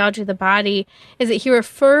in his Theology of the Body is that he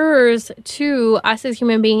refers to us as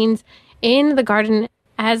human beings in the garden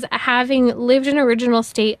as having lived an original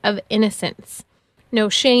state of innocence. No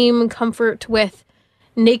shame, comfort with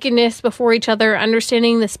nakedness before each other,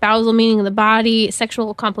 understanding the spousal meaning of the body,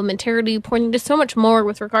 sexual complementarity, pointing to so much more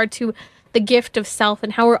with regard to the gift of self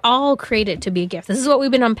and how we're all created to be a gift. This is what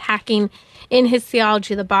we've been unpacking in his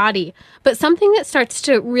Theology of the Body. But something that starts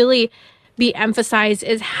to really be emphasized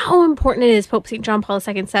is how important it is, Pope St. John Paul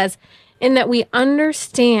II says, in that we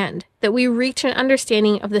understand, that we reach an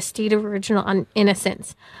understanding of the state of original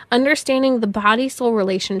innocence, understanding the body-soul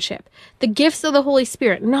relationship, the gifts of the Holy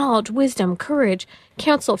Spirit, knowledge, wisdom, courage,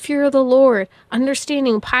 counsel, fear of the Lord,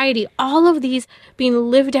 understanding, piety, all of these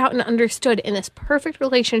being lived out and understood in this perfect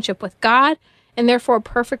relationship with God, and therefore a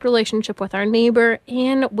perfect relationship with our neighbor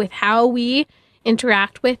and with how we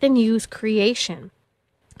interact with and use creation.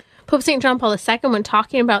 Pope St. John Paul II, when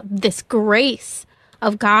talking about this grace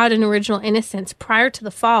of God and original innocence prior to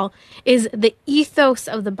the fall, is the ethos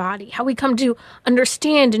of the body, how we come to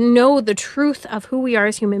understand and know the truth of who we are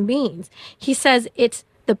as human beings. He says it's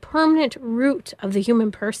the permanent root of the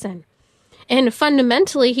human person. And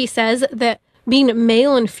fundamentally, he says that being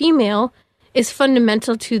male and female is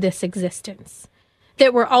fundamental to this existence.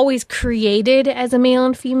 That we're always created as a male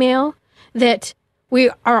and female, that we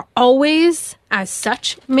are always as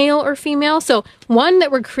such male or female. So one,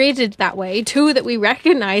 that we're created that way. Two, that we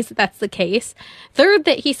recognize that that's the case. Third,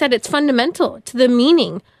 that he said it's fundamental to the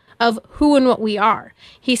meaning of who and what we are.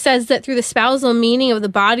 He says that through the spousal meaning of the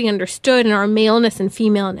body understood in our maleness and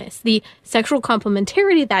femaleness, the sexual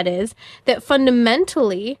complementarity that is, that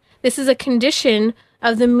fundamentally this is a condition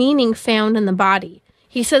of the meaning found in the body.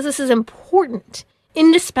 He says this is important,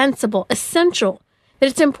 indispensable, essential, that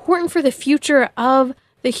it's important for the future of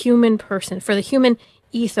the human person, for the human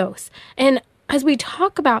ethos. And as we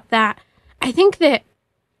talk about that, I think that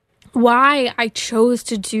why I chose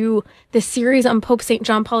to do this series on Pope St.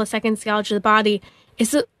 John Paul II's theology of the body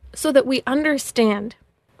is so that we understand,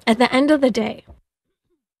 at the end of the day,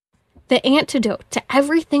 the antidote to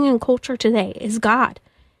everything in culture today is God.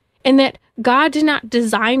 And that God did not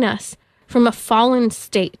design us from a fallen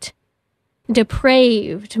state,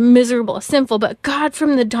 depraved, miserable, sinful, but God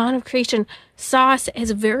from the dawn of creation saw us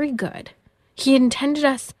as very good. He intended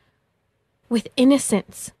us with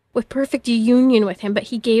innocence, with perfect union with him, but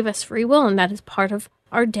he gave us free will, and that is part of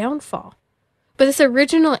our downfall. But this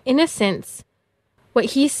original innocence, what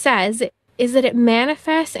he says is that it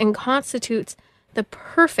manifests and constitutes the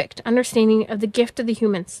perfect understanding of the gift of the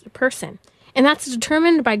human person. And that's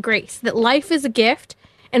determined by grace, that life is a gift,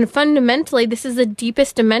 and fundamentally this is the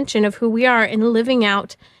deepest dimension of who we are in living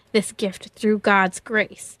out this gift through God's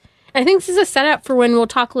grace. And I think this is a setup for when we'll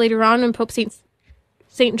talk later on in Pope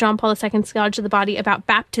St. John Paul II's theology of the body about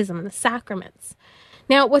baptism and the sacraments.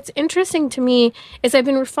 Now, what's interesting to me is I've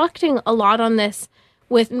been reflecting a lot on this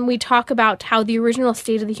when we talk about how the original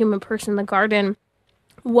state of the human person in the garden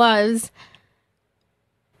was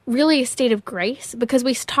really a state of grace, because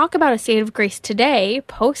we talk about a state of grace today,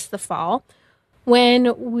 post the fall,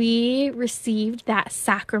 when we received that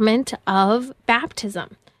sacrament of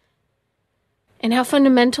baptism and how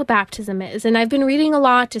fundamental baptism is. And I've been reading a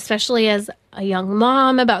lot, especially as a young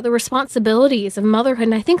mom, about the responsibilities of motherhood.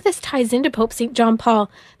 And I think this ties into Pope St. John Paul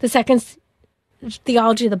II's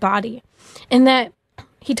theology of the body. And that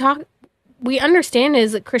we understand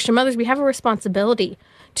as Christian mothers, we have a responsibility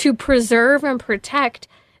to preserve and protect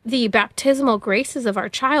the baptismal graces of our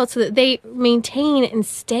child so that they maintain and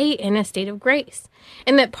stay in a state of grace.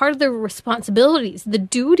 And that part of the responsibilities, the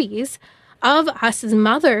duties of us as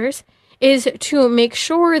mothers, is to make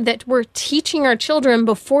sure that we're teaching our children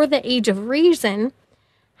before the age of reason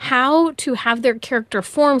how to have their character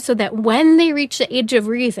formed, so that when they reach the age of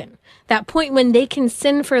reason, that point when they can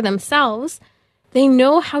sin for themselves, they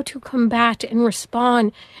know how to combat and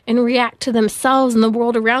respond and react to themselves and the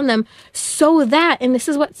world around them, so that, and this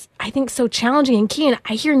is what's, I think, so challenging and key, and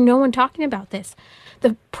I hear no one talking about this,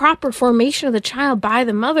 the proper formation of the child by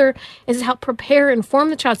the mother is to help prepare and form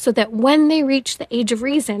the child so that when they reach the age of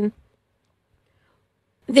reason,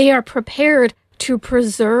 they are prepared to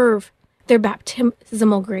preserve their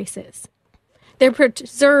baptismal graces. They're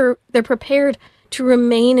prepared to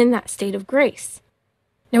remain in that state of grace.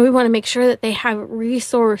 Now, we want to make sure that they have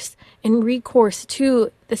resource and recourse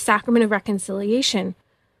to the sacrament of reconciliation.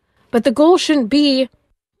 But the goal shouldn't be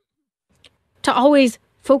to always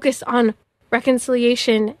focus on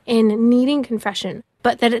reconciliation and needing confession,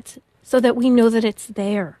 but that it's so that we know that it's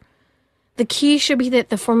there. The key should be that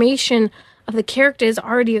the formation of the character has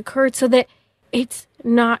already occurred, so that it's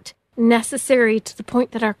not necessary to the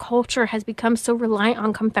point that our culture has become so reliant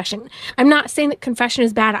on confession. I'm not saying that confession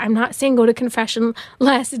is bad. I'm not saying go to confession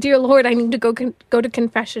less. Dear Lord, I need to go to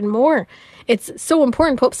confession more. It's so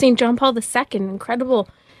important. Pope St. John Paul II, incredible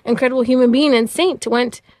human being and saint,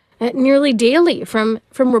 went nearly daily from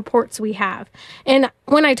reports we have. And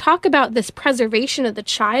when I talk about this preservation of the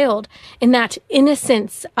child and that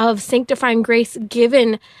innocence of sanctifying grace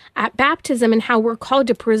given at baptism and how we're called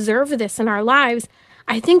to preserve this in our lives,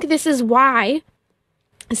 I think this is why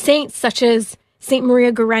saints such as St.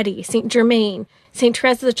 Maria Goretti, St. Germain, St.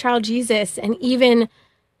 Therese of the Child Jesus, and even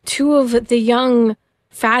two of the young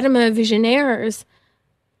Fatima visionaries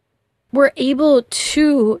were able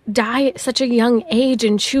to die at such a young age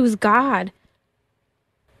and choose God.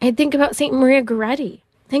 I think about St. Maria Goretti.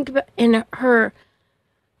 Think about in her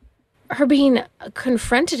being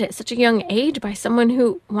confronted at such a young age by someone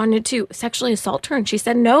who wanted to sexually assault her, and she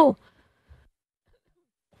said no.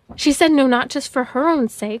 She said no, not just for her own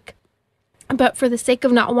sake, but for the sake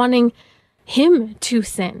of not wanting him to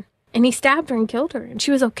sin. And he stabbed her and killed her. And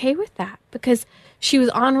she was okay with that because she was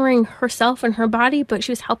honoring herself and her body, but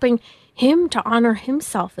she was helping him to honor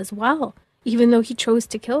himself as well, even though he chose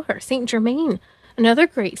to kill her. Saint Germain, another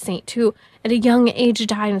great saint who at a young age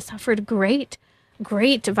died and suffered great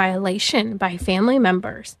violation by family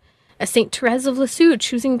members. A Saint Therese of Lisieux,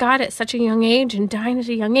 choosing God at such a young age and dying at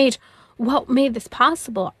a young age. What made this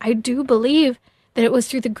possible? I do believe that it was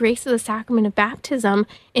through the grace of the sacrament of baptism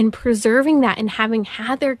in preserving that and having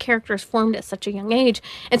had their characters formed at such a young age.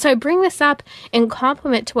 And so I bring this up in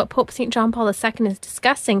complement to what Pope St. John Paul II is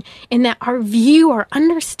discussing, in that our view, our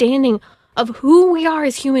understanding of who we are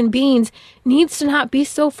as human beings needs to not be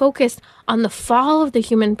so focused on the fall of the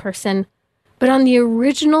human person, but on the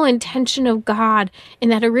original intention of God in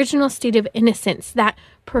that original state of innocence, that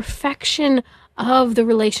perfection of the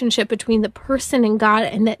relationship between the person and God,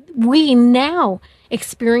 and that we now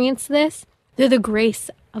experience this through the grace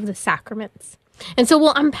of the sacraments. And so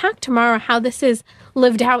we'll unpack tomorrow how this is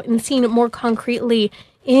lived out and seen more concretely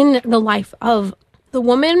in the life of the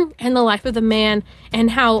woman and the life of the man,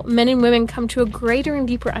 and how men and women come to a greater and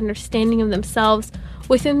deeper understanding of themselves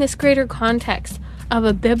within this greater context of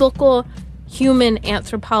a biblical human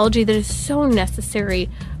anthropology that is so necessary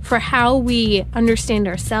for how we understand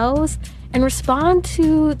ourselves and respond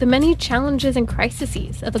to the many challenges and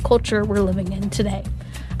crises of the culture we're living in today.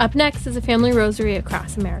 Up next is a family rosary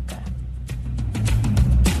across America.